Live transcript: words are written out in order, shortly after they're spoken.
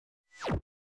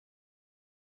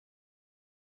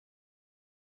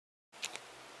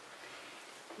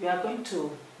We are going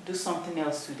to do something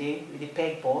else today with the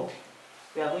pegboard.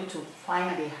 We are going to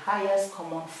find the highest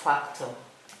common factor.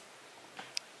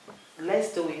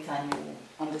 Let's do it and you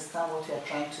understand what we are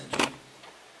trying to do.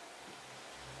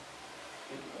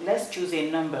 Let's choose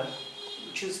a number.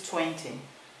 Choose 20.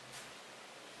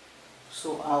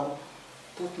 So I'll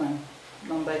put my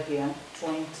number here,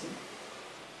 20.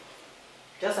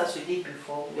 Just as we did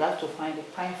before, we have to find the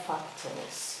prime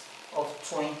factors of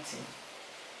 20.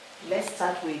 Let's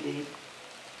start with the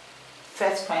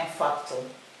first prime factor.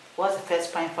 What's the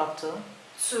first prime factor?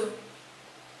 2.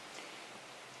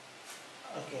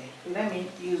 Okay, let me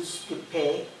use the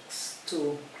pegs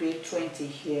to create 20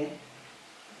 here.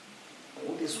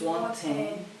 This 1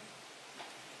 10,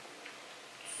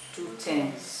 2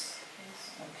 10s.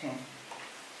 Okay.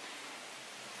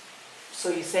 So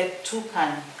you said 20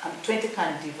 can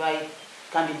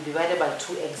be divided by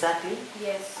 2 exactly?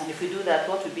 Yes. And if we do that,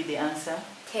 what would be the answer?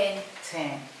 10.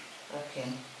 10. Okay.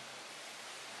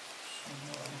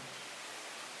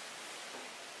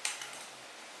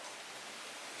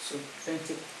 So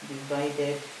 20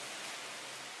 divided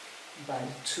by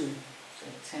 2, so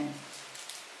 10.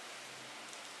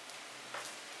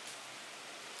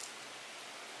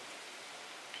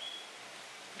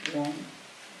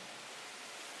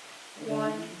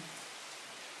 One,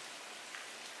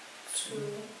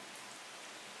 2,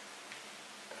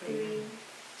 3,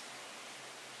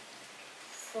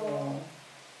 4,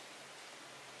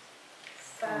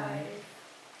 5,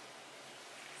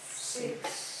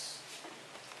 6,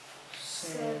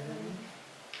 7,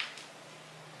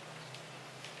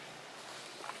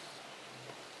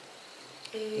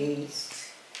 8,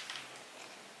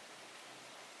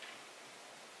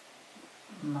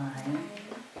 9,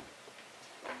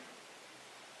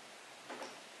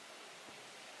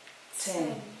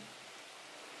 10.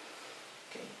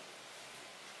 Okay.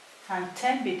 Can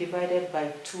 10 be divided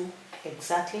by 2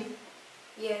 exactly?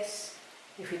 Yes.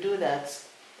 If you do that,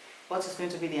 what is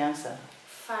going to be the answer?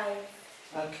 5.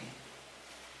 Okay.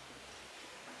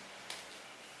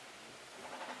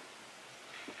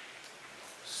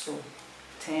 So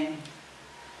 10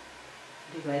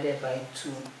 divided by 2,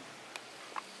 so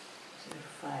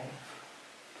 5.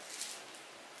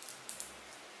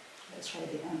 Let's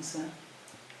write the answer.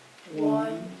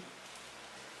 1,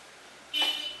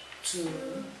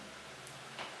 2,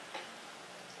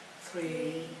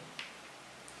 3,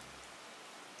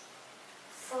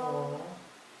 4,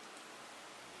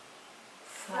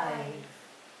 5.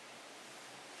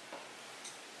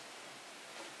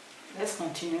 Let's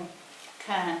continue.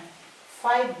 Can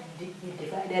 5 be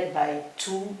divided by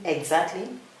 2 exactly?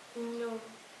 No.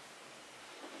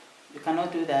 You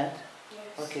cannot do that?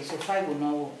 Yes. Okay, so 5 will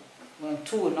not work. Well,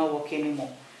 2 will not work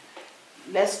anymore.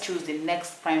 Let's choose the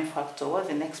next prime factor. What's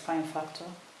the next prime factor?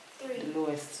 3. The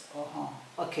lowest.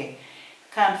 Okay.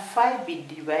 Can 5 be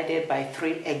divided by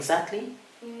 3 exactly?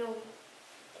 No.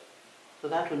 So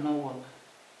that will not work.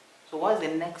 So what's the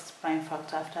next prime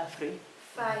factor after 3?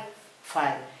 5.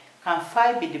 5. Can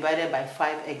 5 be divided by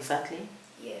 5 exactly?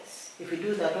 Yes. If we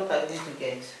do that, what are we going to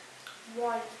get?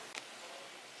 1.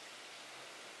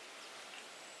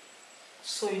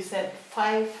 So you said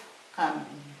 5 can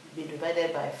be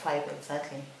divided by 5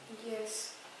 exactly.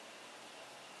 Yes.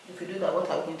 If we do that, what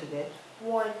are we going to get?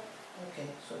 1. Okay,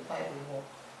 so 5 will work.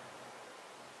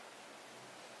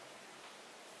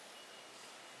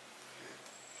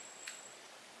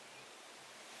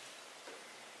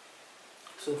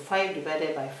 So 5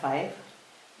 divided by 5?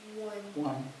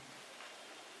 1.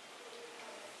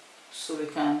 So we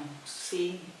can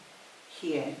see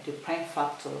here the prime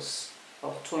factors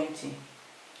of 20. Yes.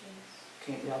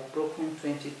 Okay, we have broken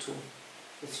 22.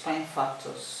 It's prime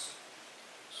factors.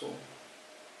 So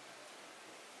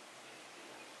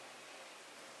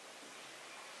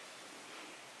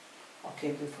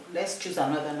okay, let's choose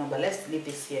another number. Let's leave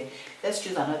this here. Let's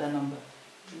choose another number.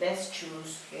 Let's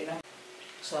choose,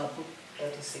 so I'll put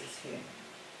 36 here.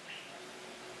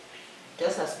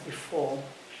 Just as before,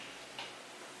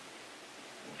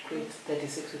 we create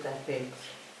 36 with our pegs.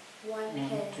 1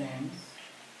 10,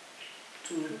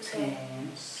 2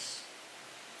 10s,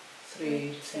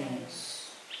 3 10s.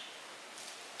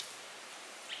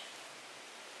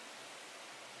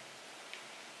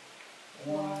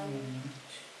 1,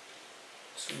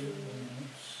 2,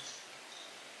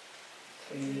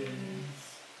 3,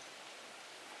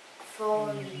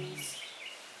 4 units,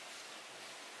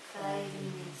 5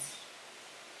 units,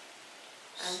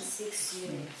 and 6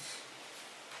 units.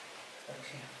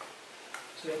 Okay.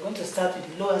 So we're going to start with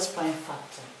the lowest prime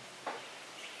factor.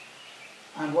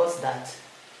 And what's that?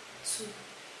 2.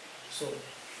 So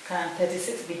can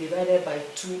 36 be divided by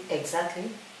 2 exactly?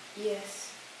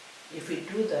 Yes. If we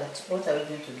do that, what are we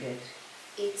going to get?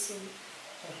 18.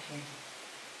 Okay.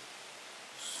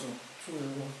 So 2 will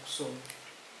work. So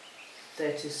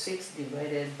 36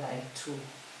 divided by 2,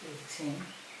 18.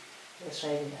 Let's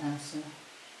write the answer.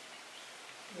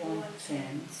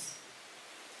 110.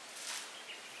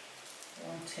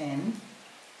 110.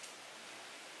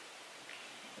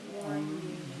 1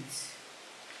 unit.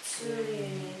 2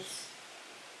 units.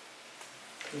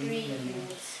 3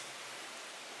 units.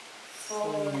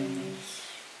 4 units.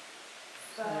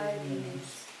 5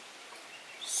 units.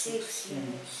 6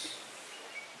 units.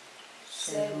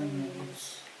 7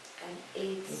 units. And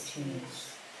 8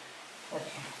 units.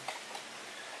 Okay.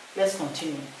 Let's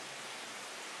continue.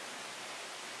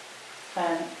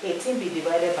 Can 18 be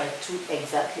divided by 2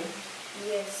 exactly?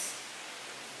 Yes.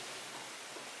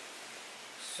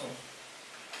 So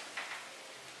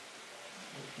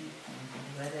 18 can be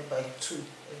divided by 2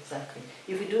 exactly.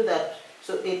 If we do that,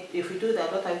 if we do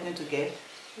that, what are we going to get?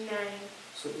 9.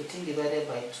 So 18 divided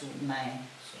by 2, 9.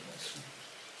 So that's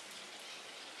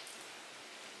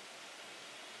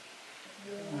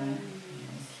 1 unit.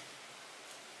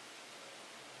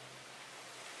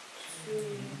 2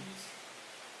 units.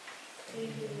 3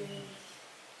 units.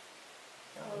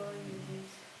 4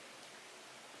 units.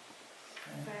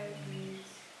 5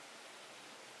 units.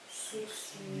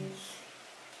 6 units.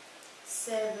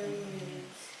 7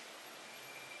 units.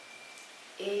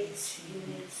 8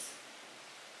 units.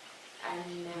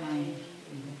 And 9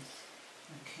 units.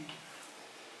 okay.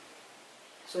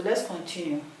 So let's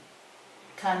continue.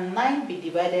 Can 9 be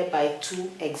divided by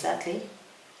 2 exactly?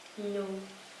 No.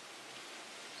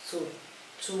 So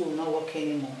 2 will not work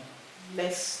anymore.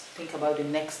 Let's think about the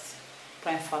next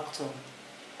prime factor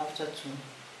after 2.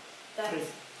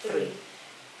 That's 3. 3.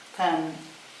 Can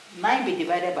 9 be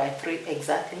divided by 3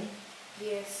 exactly?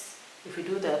 Yes. If we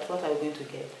do that, what are we going to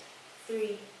get?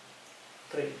 3.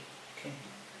 3. Okay.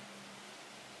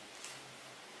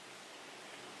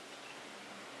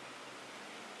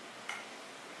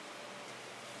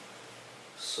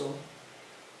 So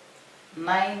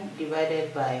 9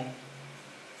 divided by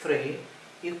 3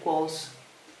 equals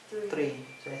 3. 3.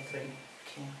 So 3.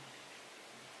 Okay.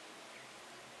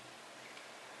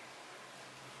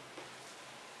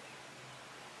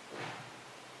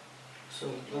 So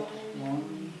what?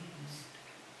 1,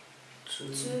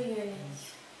 2, 2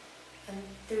 units and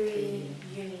 3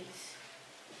 units.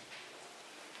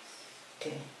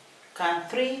 Okay. Can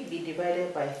 3 be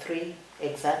divided by 3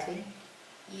 exactly?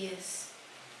 Yes.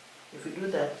 If we do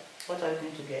that, what are we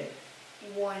going to get?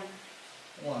 1.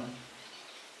 1.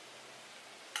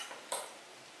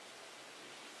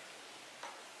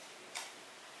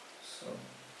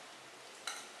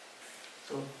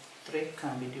 So 3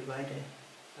 can be divided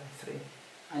by 3,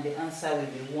 and the answer will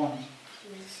be 1.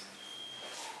 Yes.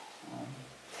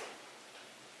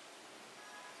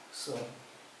 So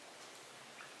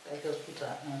let us put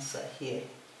our answer here.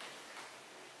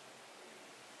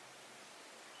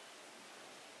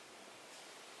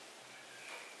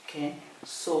 Okay,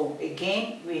 so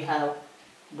again we have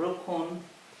broken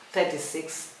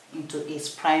 36 into its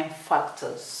prime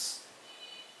factors.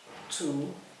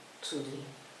 2, 2,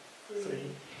 3,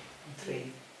 and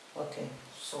 3. Okay,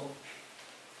 so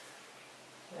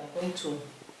we are going to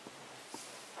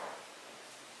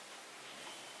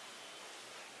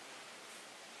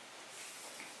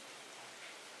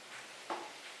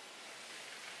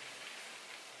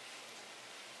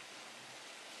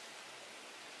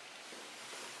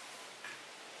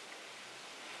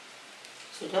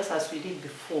so just as we did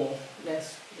before,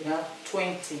 we have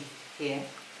 20 here.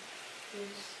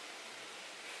 Yes.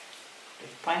 The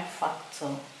prime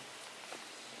factor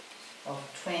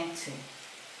of 20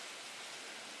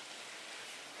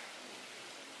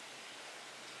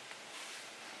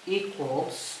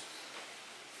 equals,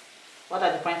 what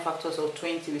are the prime factors of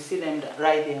 20? We see them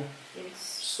right there. Yes.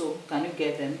 So can you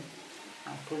get them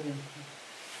and put them?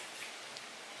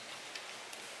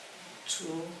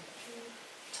 2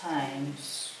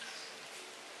 times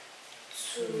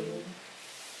 2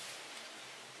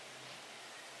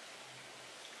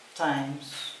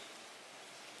 times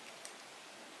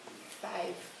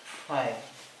 5. 5.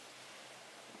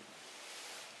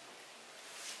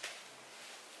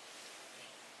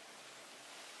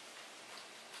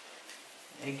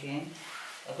 Again,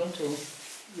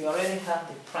 we already have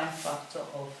the prime factor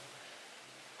of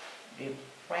the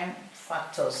prime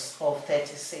factors of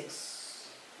 36.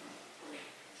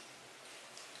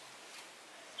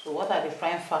 So what are the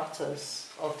prime factors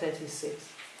of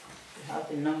 36? We have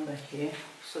the number here,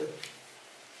 so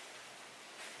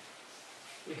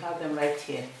we have them right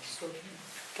here. So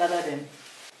gather them.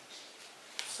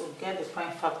 So get the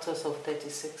prime factors of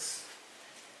 36.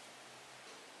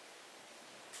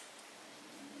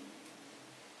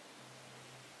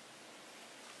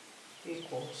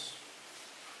 equals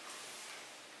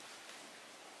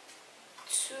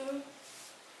 2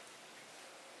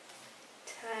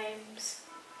 times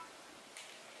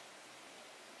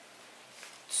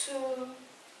 2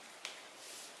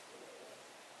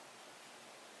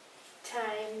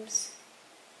 times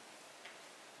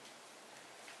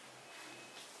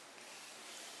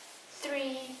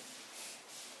 3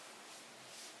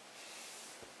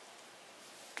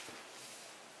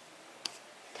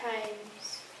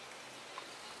 times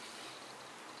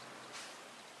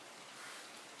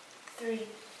 3.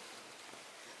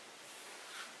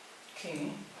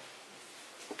 Okay.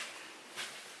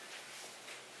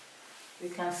 We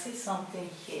can see something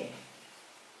here.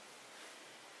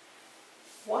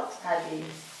 What are the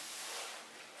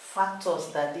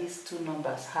factors that these two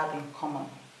numbers have in common?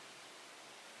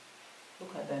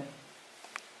 Look at them.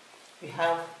 We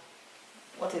have,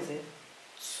 what is it?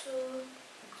 2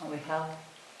 And we have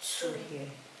 2 here.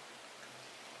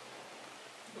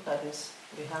 Look at this.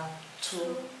 We have 2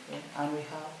 here, and we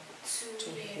have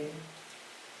 2 here.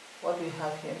 What do we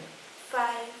have here?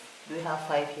 5. Do we have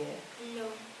 5 here? No.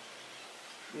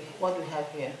 What do we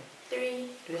have here? 3.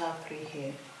 Do we have 3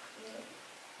 here?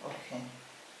 No. Okay.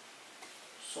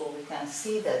 So we can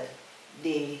see that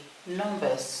the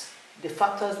numbers, the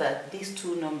factors that these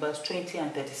two numbers, 20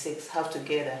 and 36, have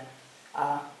together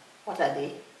are, what are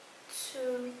they? 2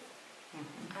 and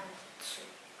 2.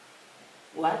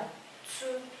 What? 2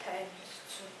 times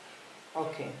 2.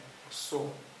 Okay.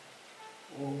 So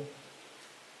we'll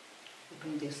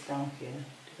bring this down here.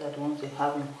 These are the ones they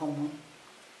have in common.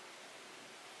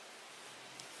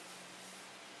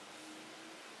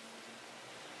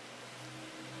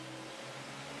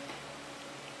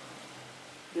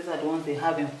 These are the ones they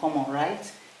have in common,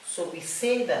 right? So we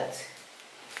say that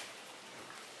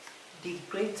the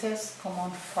greatest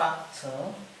common factor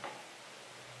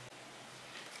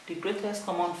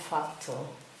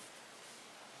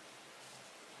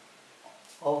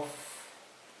of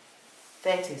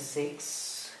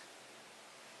 36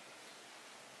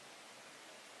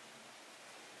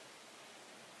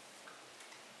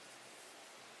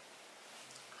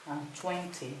 and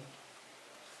 20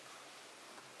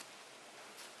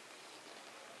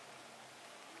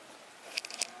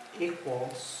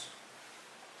 equals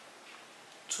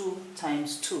 2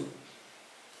 times 2.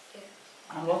 Yes.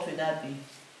 And what will that be?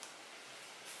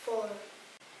 4.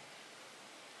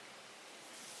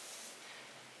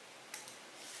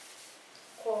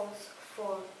 Equals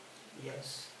 4.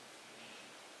 Yes.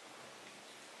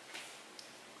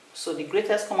 So the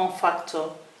greatest common factor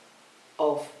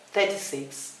of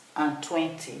 36 and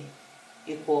 20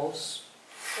 equals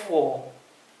 4.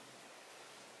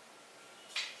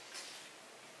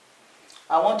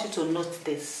 I want you to note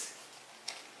this.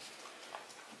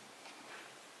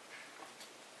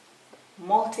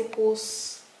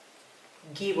 Multiples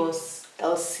give us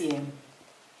LCM.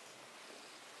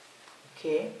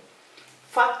 Okay?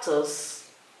 Factors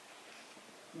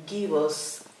give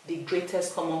us the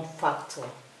greatest common factor.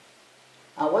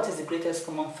 And what is the greatest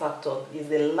common factor? Is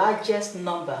the largest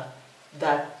number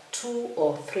that 2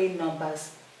 or 3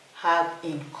 numbers have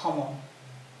in common.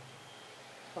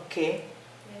 Okay?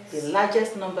 Yes. The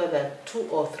largest number that 2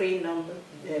 or 3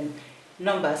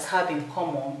 numbers have in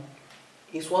common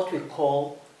is what we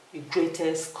call the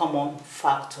greatest common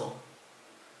factor.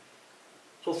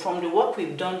 So from the work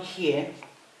we've done here,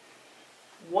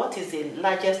 what is the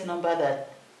largest number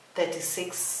that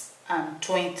 36 and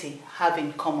 20 have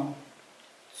in common?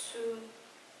 2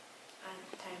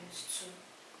 and times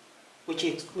 2.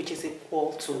 Which is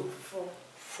equal to 4.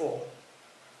 4.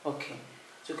 Okay.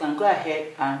 So you can go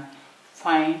ahead and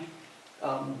find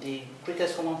the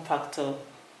greatest common factor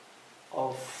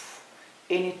of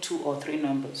any 2 or 3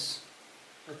 numbers.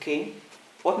 Okay.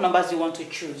 What numbers do you want to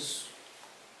choose?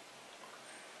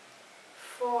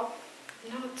 4.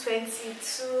 No,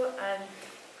 22 and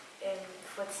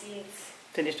 48.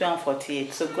 22 and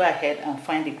 48. So go ahead and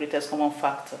find the greatest common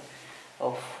factor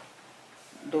of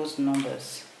those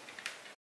numbers.